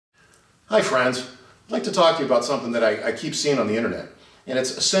Hi friends, I'd like to talk to you about something that I keep seeing on the internet, and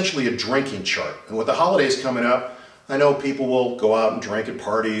it's essentially a drinking chart. And with the holidays coming up, I know people will go out and drink at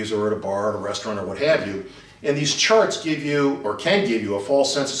parties or at a bar, at a restaurant, or what have you, and these charts give you, or can give you, a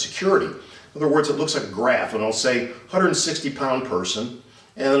false sense of security. In other words, it looks like a graph, and it'll say 160-pound person,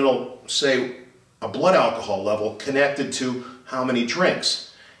 and then it'll say a blood alcohol level connected to how many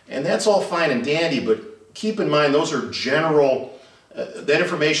drinks. And that's all fine and dandy, but keep in mind those are general. That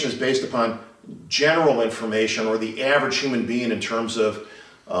information is based upon general information, or the average human being in terms of,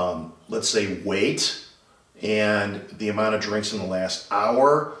 let's say, weight and the amount of drinks in the last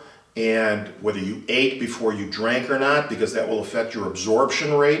hour, and whether you ate before you drank or not, because that will affect your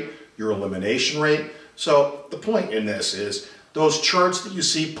absorption rate, your elimination rate. So the point in this is those charts that you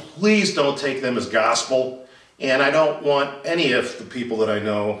see, please don't take them as gospel. And I don't want any of the people that I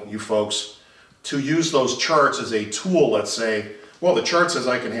know, you folks, to use those charts as a tool. Let's say, well, the chart says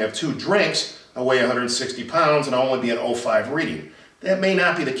I can have 2 drinks, I weigh 160 pounds, and I'll only be an 0.5 reading. That may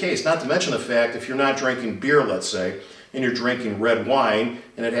not be the case, not to mention the fact if you're not drinking beer, let's say, and you're drinking red wine,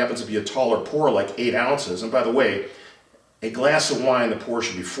 and it happens to be a taller pour, like 8 ounces, and by the way, a glass of wine, the pour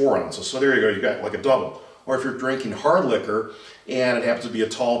should be 4 ounces, so there you go, you got like a double. Or if you're drinking hard liquor, and it happens to be a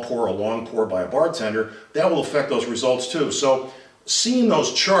tall pour, a long pour by a bartender, that will affect those results too. So seeing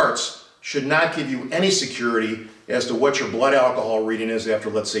those charts should not give you any security as to what your blood alcohol reading is after,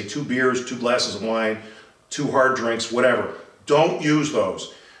 let's say, 2 beers, 2 glasses of wine, 2 hard drinks, whatever. Don't use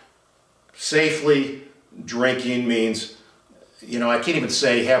those. Safely drinking means, you know, I can't even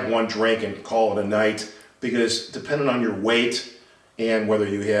say have 1 drink and call it a night, because depending on your weight and whether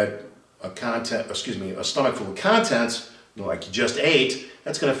you had a stomach full of contents, like you just ate,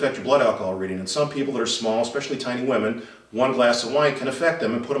 that's going to affect your blood alcohol reading. And some people that are small, especially tiny women, 1 glass of wine can affect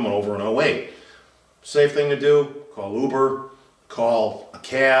them and put them over an 0.8. Safe thing to do, call Uber, call a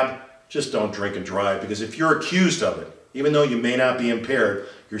cab, just don't drink and drive, because if you're accused of it, even though you may not be impaired,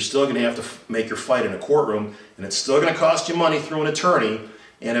 you're still going to have to make your fight in a courtroom, and it's still going to cost you money through an attorney,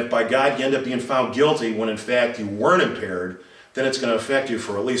 and if by God you end up being found guilty when in fact you weren't impaired, then it's going to affect you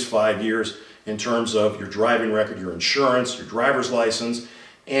for at least 5 years in terms of your driving record, your insurance, your driver's license,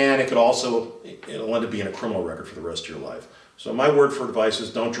 and it'll end up being a criminal record for the rest of your life. So my word for advice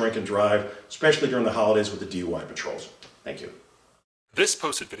is don't drink and drive, especially during the holidays with the DUI patrols. Thank you. This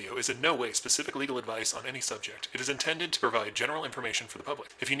posted video is in no way specific legal advice on any subject. It is intended to provide general information for the public.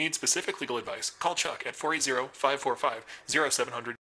 If you need specific legal advice, call Chuck at 480-545-0700.